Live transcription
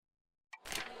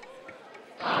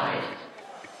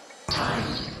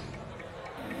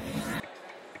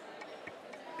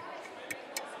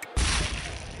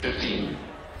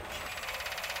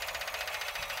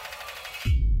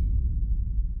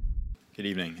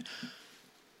evening.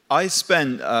 I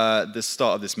spent the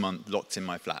start of this month locked in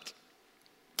my flat.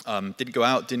 Didn't go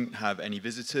out, didn't have any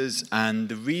visitors, and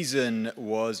the reason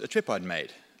was a trip I'd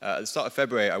made. At the start of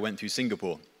February, I went through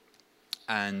Singapore,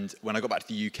 and when I got back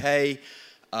to the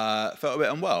UK, felt a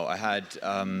bit unwell. I had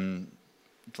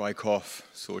dry cough,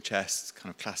 sore chest,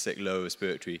 kind of classic lower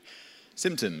respiratory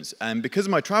symptoms. And because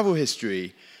of my travel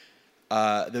history,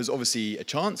 there was obviously a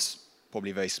chance,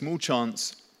 probably a very small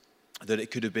chance, that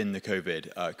it could have been the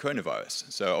COVID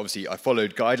coronavirus. So obviously I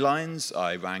followed guidelines.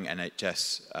 I rang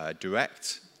NHS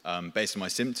Direct. Based on my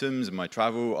symptoms and my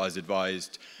travel, I was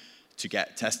advised to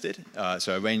get tested.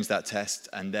 So I arranged that test,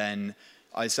 and then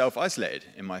I self-isolated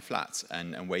in my flat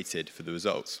and waited for the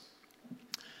results.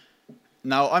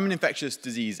 Now, I'm an infectious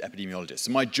disease epidemiologist,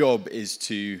 so my job is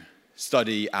to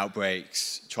study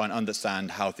outbreaks, try and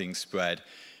understand how things spread,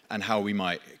 and how we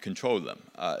might control them.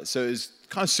 So it was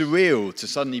kind of surreal to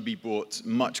suddenly be brought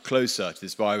much closer to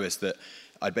this virus that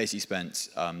I'd basically spent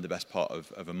the best part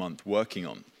of a month working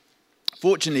on.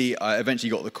 Fortunately, I eventually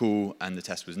got the call and the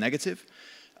test was negative.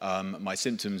 My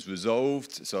symptoms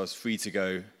resolved, so I was free to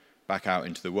go back out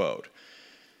into the world.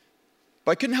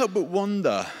 But I couldn't help but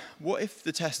wonder, what if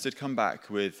the test had come back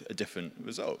with a different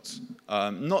result?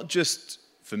 Not just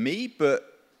for me,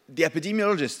 but the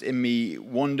epidemiologist in me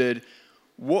wondered,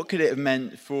 what could it have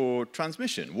meant for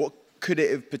transmission? What could it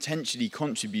have potentially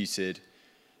contributed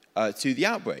to the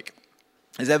outbreak?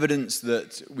 There's evidence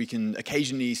that we can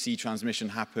occasionally see transmission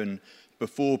happen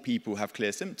before people have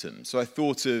clear symptoms. So I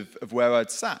thought of where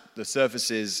I'd sat, the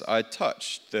surfaces I'd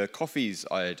touched, the coffees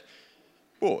I'd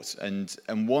bought,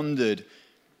 and wondered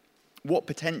what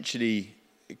potentially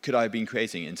could I have been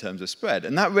creating in terms of spread.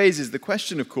 And that raises the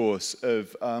question, of course,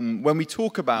 of when we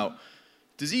talk about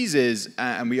diseases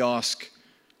and we ask,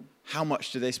 how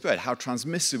much do they spread? How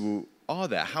transmissible are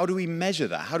they? How do we measure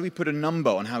that? How do we put a number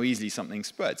on how easily something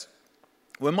spreads?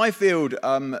 Well, in my field,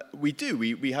 we do.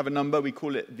 We have a number. We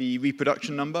call it the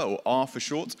reproduction number, or R for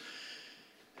short.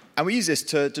 And we use this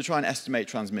to try and estimate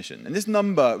transmission. And this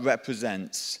number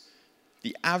represents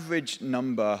the average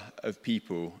number of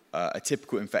people a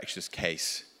typical infectious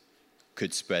case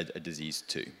could spread a disease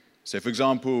to. So, for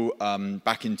example,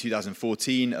 back in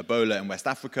 2014, Ebola in West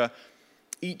Africa,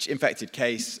 each infected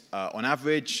case, on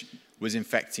average, was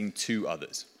infecting 2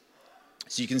 others.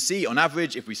 So you can see, on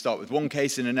average, if we start with 1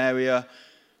 case in an area,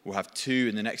 we'll have 2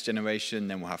 in the next generation,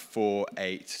 then we'll have 4,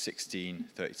 8, 16,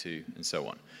 32, and so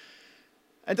on.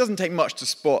 It doesn't take much to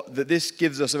spot that this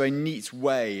gives us a very neat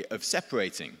way of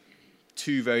separating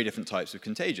 2 very different types of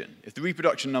contagion. If the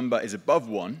reproduction number is above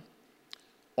 1,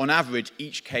 on average,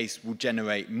 each case will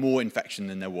generate more infection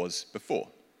than there was before.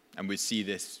 And we see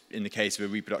this in the case of a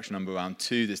reproduction number around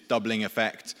 2, this doubling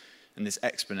effect and this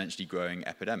exponentially growing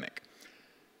epidemic.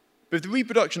 But if the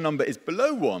reproduction number is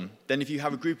below 1, then if you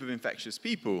have a group of infectious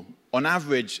people, on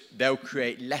average, they'll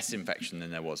create less infection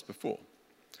than there was before.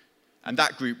 And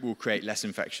that group will create less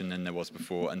infection than there was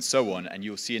before, and so on, and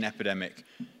you'll see an epidemic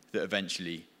that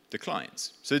eventually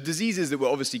declines. So the diseases that we're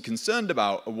obviously concerned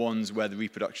about are ones where the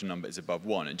reproduction number is above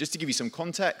 1. And just to give you some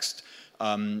context,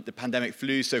 the pandemic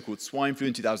flu, so-called swine flu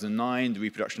in 2009, the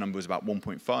reproduction number was about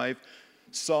 1.5.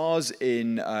 SARS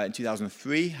in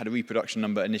 2003 had a reproduction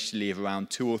number initially of around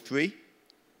 2 or 3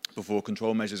 before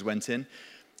control measures went in.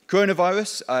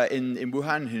 Coronavirus in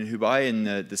Wuhan, in Hubei, in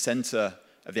the center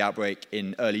of the outbreak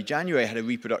in early January, had a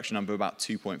reproduction number of about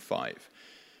 2.5.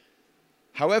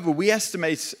 However, we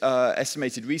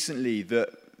estimated recently that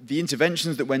the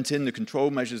interventions that went in, the control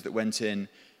measures that went in,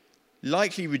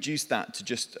 likely reduced that to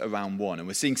just around 1. And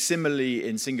we're seeing similarly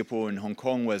in Singapore and Hong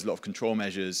Kong, where there's a lot of control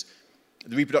measures.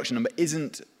 The reproduction number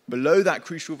isn't below that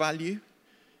crucial value,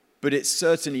 but it's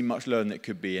certainly much lower than it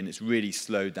could be, and it's really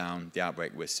slowed down the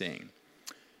outbreak we're seeing.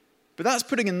 But that's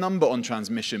putting a number on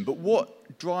transmission, but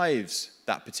what drives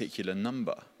that particular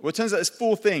number? Well, it turns out there's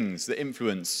 4 things that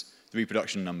influence the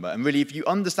reproduction number. And really, if you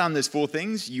understand those 4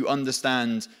 things, you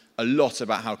understand a lot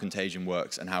about how contagion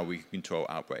works and how we control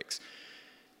outbreaks.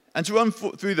 And to run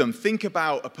through them, think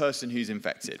about a person who's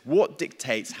infected. What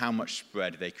dictates how much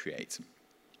spread they create?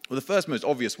 Well, the first most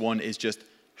obvious one is just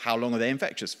how long are they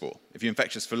infectious for? If you're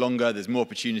infectious for longer, there's more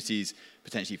opportunities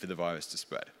potentially for the virus to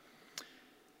spread.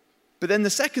 But then the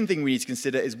second thing we need to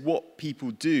consider is what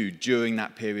people do during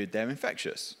that period they're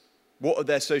infectious. What are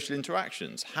their social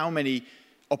interactions? How many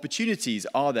opportunities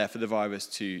are there for the virus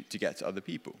to get to other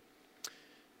people?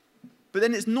 But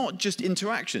then it's not just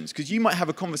interactions, because you might have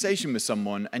a conversation with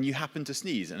someone and you happen to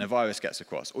sneeze and a virus gets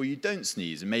across, or you don't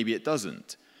sneeze and maybe it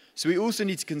doesn't. So we also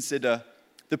need to consider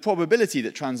the probability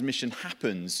that transmission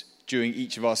happens during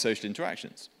each of our social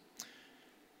interactions.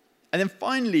 And then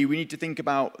finally, we need to think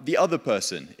about the other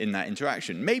person in that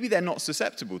interaction. Maybe they're not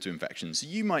susceptible to infection, so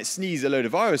you might sneeze a load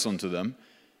of virus onto them,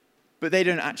 but they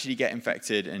don't actually get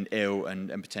infected and ill and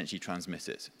potentially transmit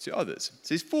it to others. So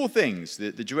there's four things: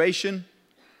 the duration,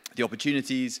 the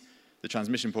opportunities, the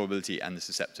transmission probability, and the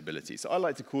susceptibility. So I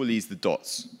like to call these the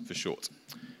dots for short.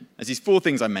 There's these four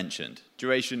things I mentioned: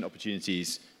 duration,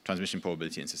 opportunities, transmission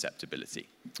probability, and susceptibility.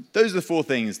 Those are the four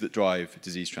things that drive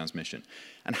disease transmission.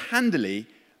 And handily,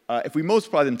 if we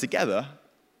multiply them together,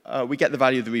 we get the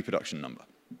value of the reproduction number.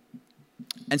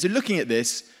 And so looking at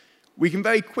this, we can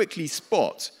very quickly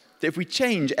spot that if we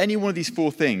change any one of these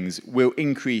four things, we'll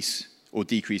increase or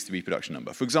decrease the reproduction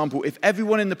number. For example, if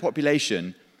everyone in the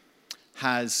population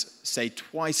has, say,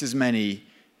 twice as many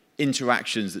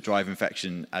interactions that drive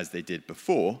infection as they did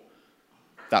before,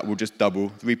 that will just double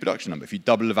the reproduction number. If you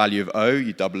double the value of O,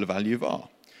 you double the value of R.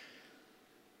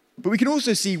 But we can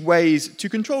also see ways to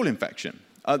control infection.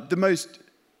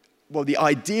 The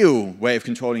ideal way of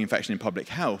controlling infection in public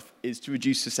health is to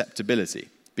reduce susceptibility,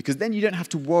 because then you don't have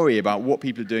to worry about what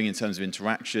people are doing in terms of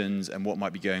interactions and what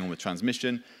might be going on with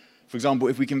transmission. For example,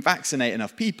 if we can vaccinate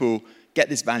enough people, get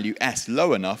this value S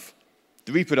low enough,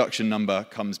 the reproduction number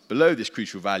comes below this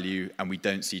crucial value, and we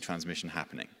don't see transmission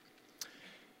happening.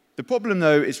 The problem,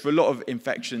 though, is for a lot of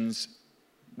infections,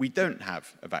 we don't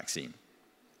have a vaccine.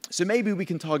 So maybe we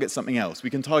can target something else. We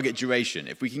can target duration.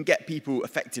 If we can get people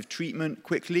effective treatment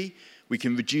quickly, we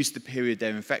can reduce the period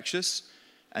they're infectious,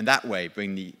 and that way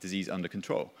bring the disease under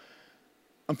control.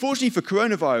 Unfortunately for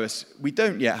coronavirus, we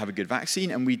don't yet have a good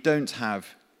vaccine, and we don't have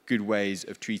good ways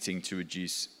of treating to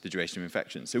reduce the duration of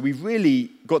infection. So we've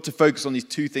really got to focus on these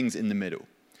two things in the middle.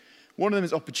 One of them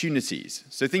is opportunities.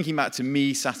 So thinking back to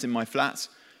me sat in my flat,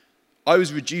 I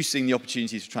was reducing the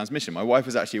opportunities for transmission. My wife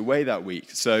was actually away that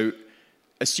week, so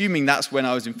assuming that's when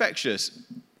I was infectious,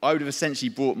 I would have essentially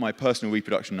brought my personal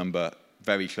reproduction number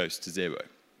very close to zero.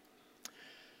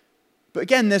 But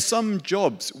again, there's some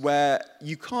jobs where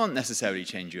you can't necessarily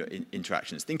change your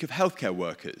interactions. Think of healthcare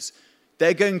workers.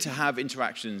 They're going to have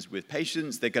interactions with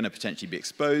patients. They're going to potentially be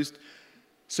exposed.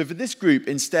 So for this group,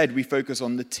 instead, we focus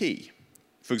on the T.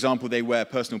 For example, they wear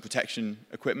personal protection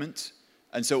equipment.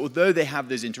 And so although they have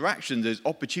those interactions, those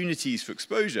opportunities for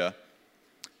exposure,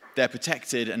 they're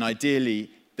protected, and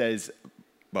ideally, there's,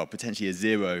 well, potentially a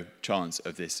zero chance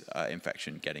of this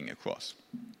infection getting across.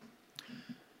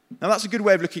 Now, that's a good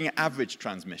way of looking at average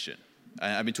transmission.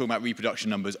 I've been talking about reproduction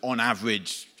numbers. On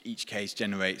average, each case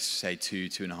generates, say,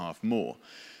 2.5 more.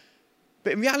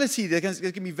 But in reality, there's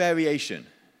going to be variation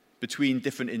between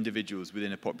different individuals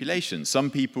within a population.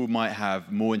 Some people might have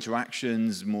more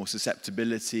interactions, more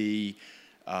susceptibility,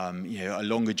 a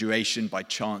longer duration by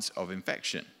chance of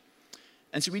infection.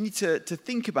 And so we need to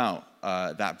think about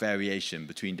that variation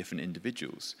between different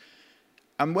individuals.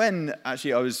 And when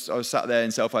actually I was sat there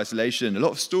in self-isolation, a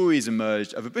lot of stories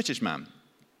emerged of a British man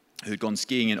who'd gone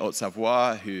skiing in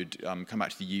Haute-Savoie, who'd come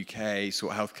back to the UK,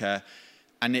 sought healthcare,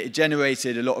 and it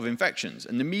generated a lot of infections.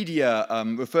 And the media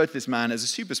referred to this man as a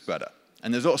super spreader.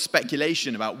 And there's a lot of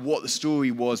speculation about what the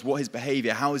story was, what his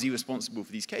behavior, how was he responsible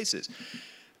for these cases.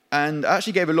 And I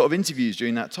actually gave a lot of interviews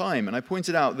during that time, and I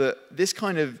pointed out that this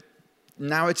kind of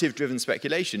narrative-driven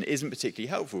speculation isn't particularly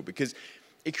helpful, because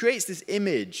it creates this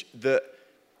image that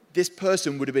this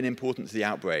person would have been important to the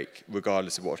outbreak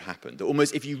regardless of what happened. That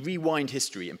almost if you rewind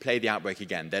history and play the outbreak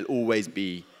again, there'll always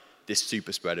be this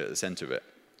super spreader at the center of it.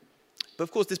 But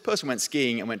of course, this person went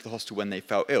skiing and went to the hospital when they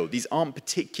felt ill. These aren't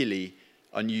particularly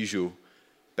unusual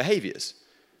behaviors.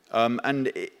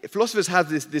 Philosophers have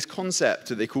this concept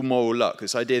that they call moral luck,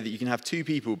 this idea that you can have two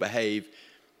people behave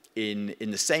in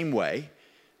the same way,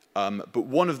 but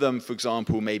one of them, for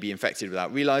example, may be infected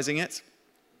without realizing it,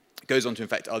 goes on to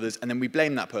infect others, and then we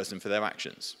blame that person for their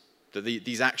actions. That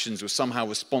these actions were somehow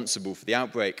responsible for the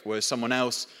outbreak, whereas someone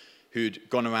else who'd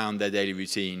gone around their daily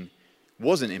routine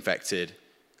wasn't infected,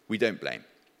 we don't blame.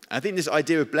 And I think this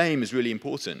idea of blame is really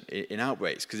important in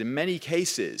outbreaks, because in many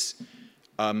cases,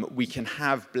 we can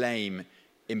have blame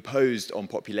imposed on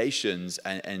populations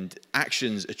and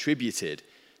actions attributed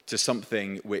to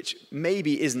something which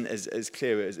maybe isn't as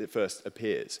clear as it first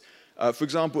appears. For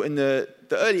example, in the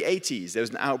early 80s, there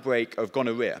was an outbreak of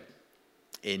gonorrhea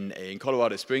in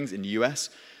Colorado Springs in the US.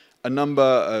 A number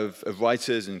of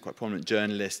writers and quite prominent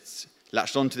journalists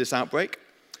latched onto this outbreak,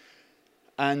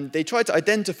 and they tried to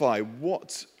identify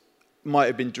what might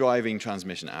have been driving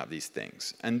transmission out of these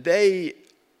things. And they,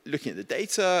 looking at the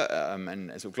data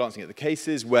and sort of glancing at the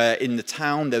cases, where in the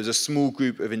town there was a small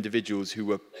group of individuals who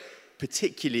were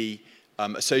particularly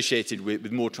associated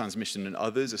with more transmission than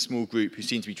others, a small group who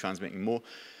seemed to be transmitting more.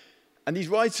 And these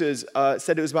writers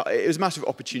said it was a matter of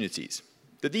opportunities.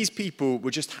 that these people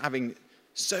were just having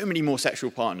so many more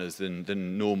sexual partners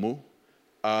than normal.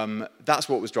 That's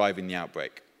what was driving the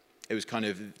outbreak. It was kind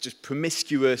of just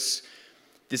promiscuous,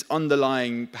 this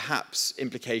underlying, perhaps,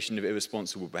 implication of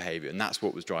irresponsible behavior, and that's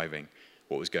what was driving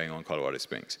what was going on in Colorado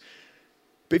Springs.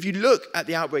 But if you look at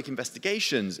the outbreak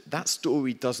investigations, that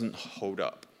story doesn't hold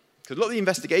up. Because a lot of the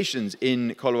investigations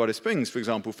in Colorado Springs, for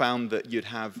example, found that you'd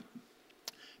have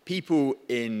people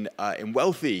in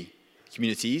wealthy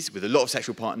communities with a lot of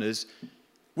sexual partners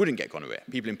wouldn't get gonorrhea.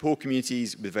 People in poor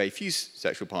communities with very few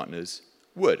sexual partners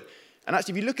would. And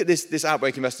actually, if you look at this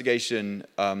outbreak investigation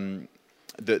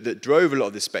that drove a lot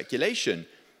of this speculation,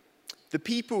 the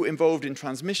people involved in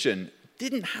transmission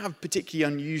didn't have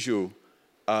particularly unusual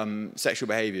sexual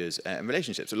behaviors and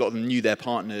relationships. A lot of them knew their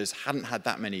partners, hadn't had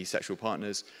that many sexual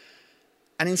partners.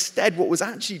 And instead, what was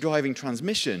actually driving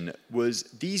transmission was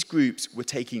these groups were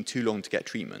taking too long to get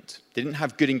treatment. They didn't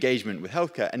have good engagement with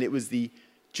healthcare, and it was the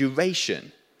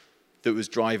duration that was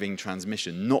driving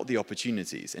transmission, not the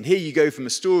opportunities. And here you go from a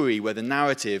story where the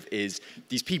narrative is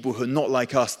these people who are not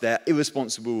like us, their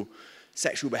irresponsible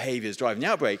sexual behaviors driving the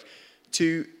outbreak,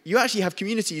 to you actually have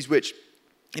communities which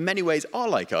in many ways are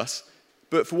like us,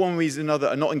 but for one reason or another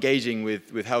are not engaging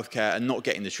with healthcare and not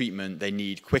getting the treatment they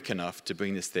need quick enough to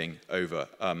bring this thing over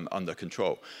under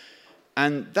control.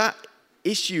 And that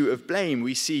issue of blame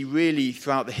we see really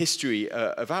throughout the history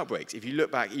of outbreaks. If you look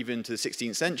back even to the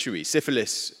 16th century,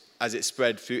 syphilis, as it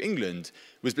spread through England,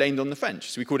 was blamed on the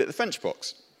French. So we called it the French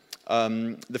pox.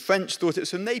 The French thought it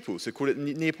was from Naples, so called it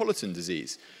Neapolitan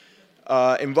disease.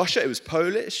 In Russia, it was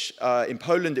Polish. In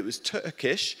Poland, it was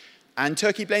Turkish. And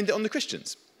Turkey blamed it on the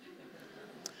Christians.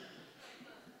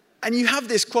 And you have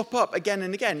this crop up again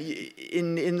and again.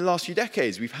 In the last few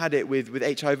decades, we've had it with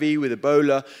HIV, with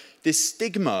Ebola, this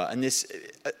stigma and this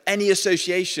any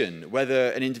association,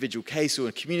 whether an individual case or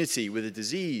a community with a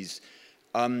disease,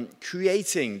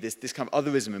 creating this kind of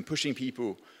otherism and pushing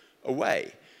people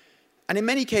away. And in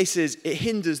many cases, it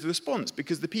hinders the response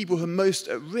because the people who are most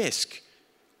at risk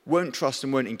won't trust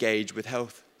and won't engage with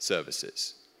health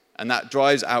services. And that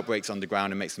drives outbreaks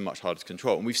underground and makes them much harder to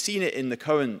control. And we've seen it in the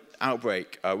current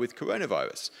outbreak with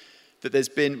coronavirus, that there's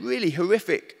been really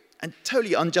horrific and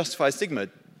totally unjustified stigma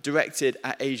directed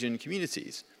at Asian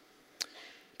communities.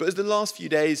 But as the last few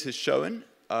days has shown,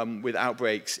 with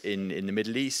outbreaks in the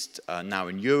Middle East, now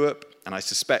in Europe, and I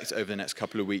suspect over the next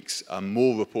couple of weeks,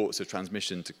 more reports of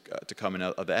transmission to come in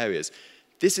other areas,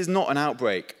 this is not an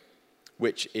outbreak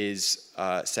which is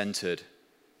centered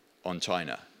on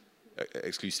China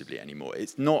exclusively anymore.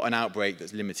 It's not an outbreak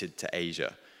that's limited to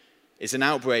Asia. It's an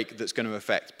outbreak that's going to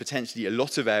affect potentially a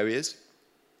lot of areas,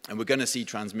 and we're going to see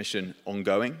transmission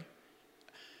ongoing.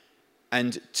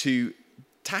 And to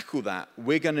tackle that,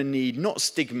 we're going to need not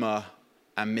stigma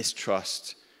and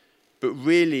mistrust, but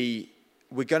really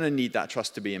we're going to need that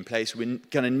trust to be in place. We're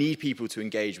going to need people to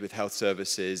engage with health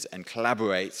services and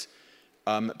collaborate,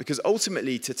 because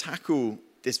ultimately to tackle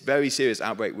this very serious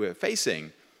outbreak we're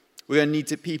facing, we're going to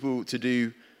need people to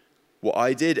do what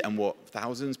I did and what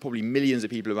thousands, probably millions of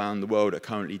people around the world are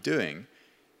currently doing,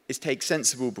 is take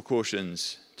sensible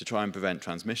precautions to try and prevent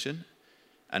transmission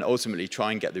and ultimately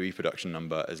try and get the reproduction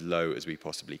number as low as we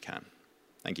possibly can.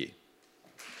 Thank you.